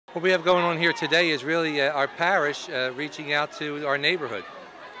What we have going on here today is really our parish reaching out to our neighborhood.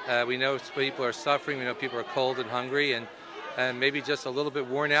 We know people are suffering, we know people are cold and hungry and maybe just a little bit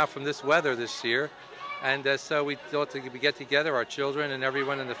worn out from this weather this year. And so we thought to get together, our children and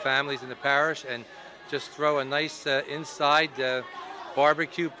everyone in the families in the parish, and just throw a nice inside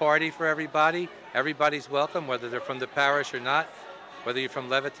barbecue party for everybody. Everybody's welcome, whether they're from the parish or not, whether you're from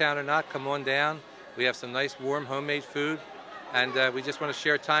Levittown or not, come on down. We have some nice warm homemade food, and we just want to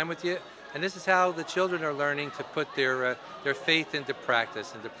share time with you. And this is how the children are learning to put their faith into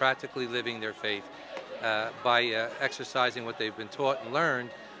practice, into practically living their faith by exercising what they've been taught and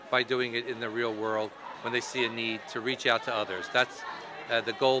learned by doing it in the real world when they see a need to reach out to others. That's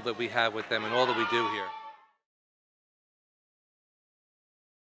the goal that we have with them and all that we do here.